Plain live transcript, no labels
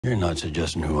You're not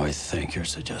suggesting who I think you're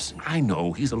suggesting. I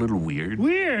know, he's a little weird.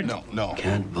 Weird? No.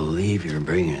 Can't believe you're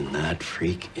bringing that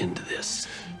freak into this.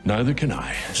 Neither can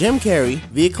I. Jim Carrey,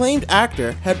 the acclaimed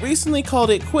actor, had recently called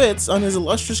it quits on his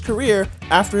illustrious career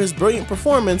after his brilliant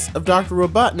performance of Dr.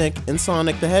 Robotnik in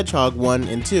Sonic the Hedgehog 1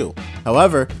 and 2.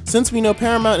 However, since we know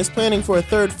Paramount is planning for a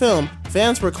third film,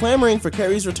 fans were clamoring for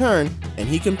Carrey's return, and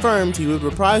he confirmed he would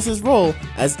reprise his role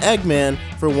as Eggman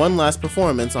for one last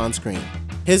performance on screen.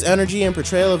 His energy and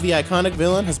portrayal of the iconic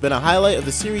villain has been a highlight of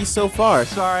the series so far.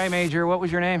 Sorry, Major, what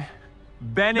was your name?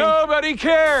 Benny? Nobody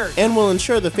cares! And will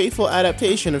ensure the faithful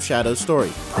adaptation of Shadow's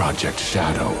story. Project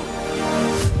Shadow.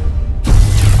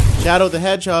 Shadow the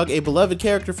Hedgehog, a beloved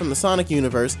character from the Sonic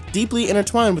universe, deeply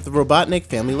intertwined with the Robotnik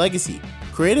family legacy.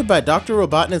 Created by Dr.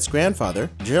 Robotnik's grandfather,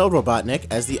 Gerald Robotnik,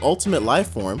 as the ultimate life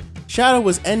form, Shadow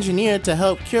was engineered to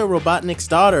help cure Robotnik's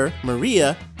daughter,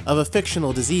 Maria, of a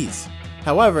fictional disease.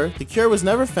 However, the cure was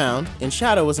never found, and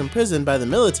Shadow was imprisoned by the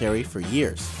military for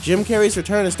years. Jim Carrey's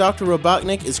return as Dr.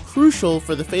 Robotnik is crucial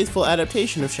for the faithful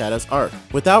adaptation of Shadow's arc.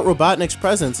 Without Robotnik's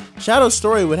presence, Shadow's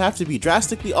story would have to be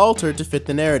drastically altered to fit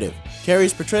the narrative.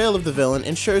 Carrey's portrayal of the villain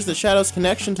ensures that Shadow's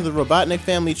connection to the Robotnik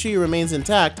family tree remains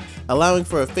intact, allowing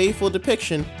for a faithful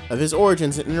depiction of his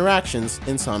origins and interactions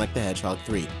in Sonic the Hedgehog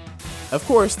 3. Of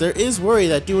course, there is worry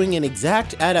that doing an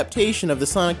exact adaptation of the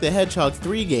Sonic the Hedgehog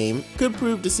 3 game could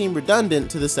prove to seem redundant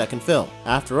to the second film.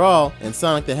 After all, in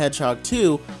Sonic the Hedgehog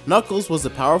 2, Knuckles was a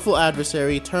powerful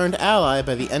adversary turned ally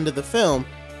by the end of the film,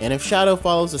 and if Shadow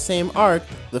follows the same arc,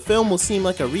 the film will seem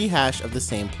like a rehash of the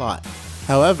same plot.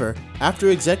 However, after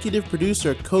executive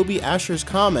producer Kobe Asher's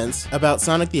comments about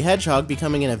Sonic the Hedgehog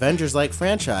becoming an Avengers-like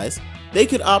franchise, they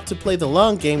could opt to play the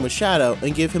long game with Shadow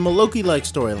and give him a Loki-like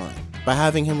storyline, by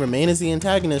having him remain as the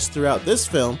antagonist throughout this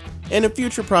film, and in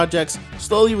future projects,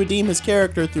 slowly redeem his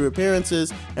character through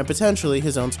appearances and potentially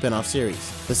his own spin-off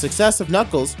series. The success of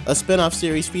Knuckles, a spin-off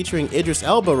series featuring Idris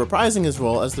Elba reprising his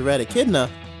role as the Red Echidna,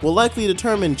 will likely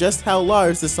determine just how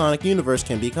large the Sonic universe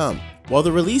can become. While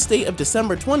the release date of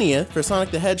December 20th for Sonic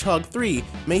the Hedgehog 3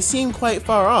 may seem quite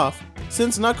far off,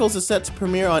 since Knuckles is set to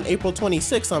premiere on April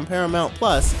 26th on Paramount+.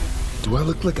 Do I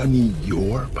look like I need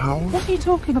your power? What are you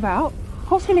talking about?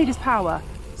 Of course we need his power.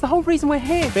 It's the whole reason we're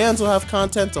here. Fans will have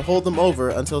content to hold them over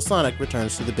until Sonic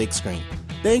returns to the big screen.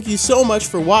 Thank you so much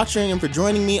for watching and for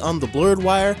joining me on The Blurred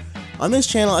Wire. On this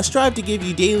channel, I strive to give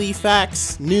you daily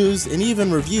facts, news, and even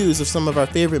reviews of some of our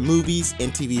favorite movies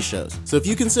and TV shows. So if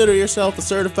you consider yourself a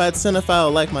certified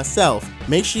cinephile like myself,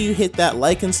 make sure you hit that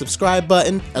like and subscribe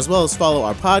button, as well as follow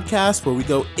our podcast where we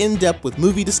go in depth with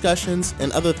movie discussions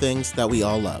and other things that we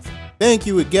all love. Thank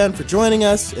you again for joining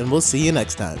us, and we'll see you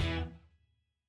next time.